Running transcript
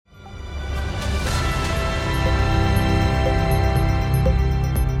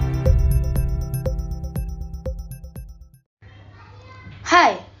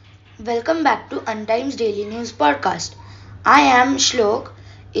Welcome back to UnTimes Daily News Podcast. I am Shlok.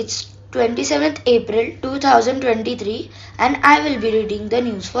 It's 27th April 2023 and I will be reading the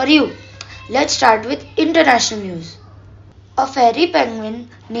news for you. Let's start with international news. A fairy penguin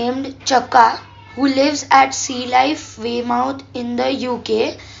named Chaka, who lives at Sea Life Weymouth in the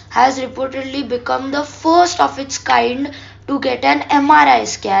UK, has reportedly become the first of its kind to get an MRI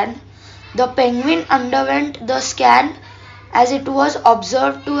scan. The penguin underwent the scan as it was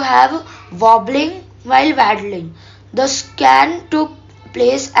observed to have wobbling while waddling. The scan took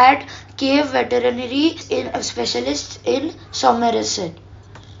place at Cave Veterinary Specialists in Somerset.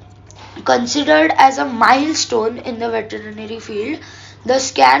 Considered as a milestone in the veterinary field, the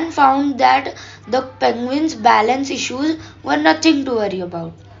scan found that the penguin's balance issues were nothing to worry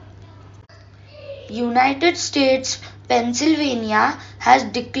about. United States Pennsylvania has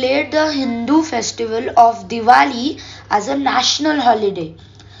declared the Hindu festival of Diwali as a national holiday.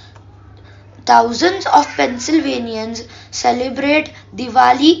 Thousands of Pennsylvanians celebrate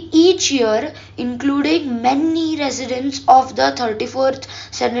Diwali each year, including many residents of the 34th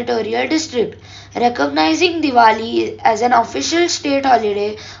Senatorial District. Recognizing Diwali as an official state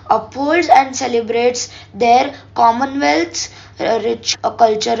holiday upholds and celebrates their Commonwealth's rich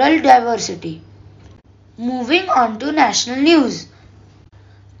cultural diversity. Moving on to national news.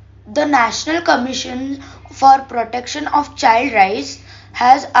 The National Commission for Protection of Child Rights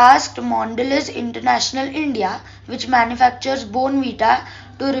has asked Mondelez International India, which manufactures Bonvita,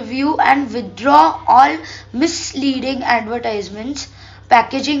 to review and withdraw all misleading advertisements,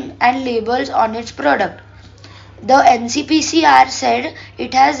 packaging and labels on its product. The NCPCR said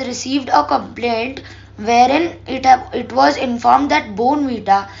it has received a complaint wherein it was informed that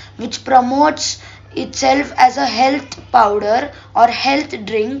Bonvita, which promotes itself as a health powder or health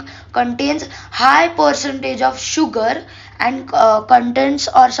drink, contains high percentage of sugar and contents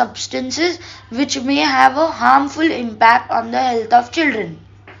or substances which may have a harmful impact on the health of children.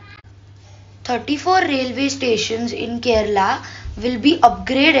 34 railway stations in Kerala will be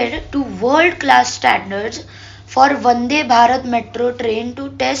upgraded to world-class standards for Vande Bharat metro train to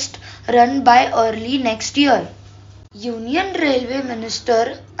test run by early next year. Union Railway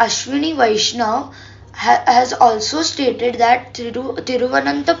Minister Ashwini Vaishnaw has also stated that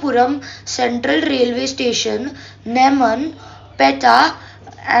Thiruvananthapuram Central Railway Station, Neman, Petha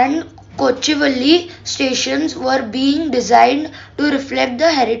and Kochivalli stations were being designed to reflect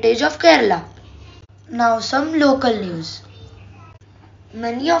the heritage of Kerala. Now some local news.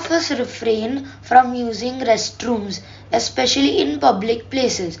 Many of us refrain from using restrooms, especially in public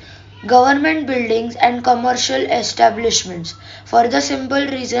places, government buildings and commercial establishments, for the simple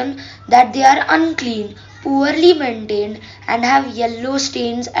reason that they are unclean, poorly maintained and have yellow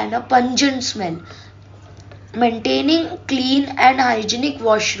stains and a pungent smell. Maintaining clean and hygienic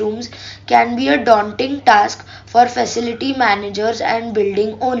washrooms can be a daunting task for facility managers and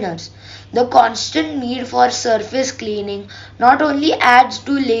building owners. The constant need for surface cleaning not only adds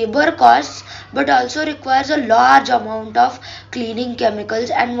to labor costs but also requires a large amount of cleaning chemicals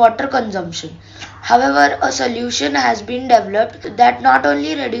and water consumption. However, a solution has been developed that not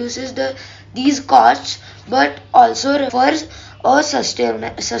only reduces these costs but also offers a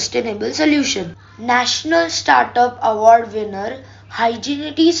sustainable solution. National Startup Award winner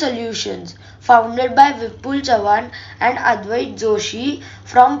Hygienity Solutions, founded by Vipul Chavan and Advait Joshi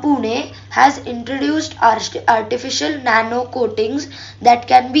from Pune, has introduced artificial nano coatings that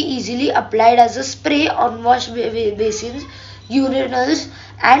can be easily applied as a spray on wash basins, urinals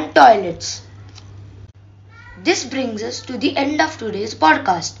and toilets. This brings us to the end of today's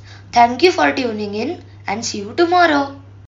podcast. Thank you for tuning in and see you tomorrow.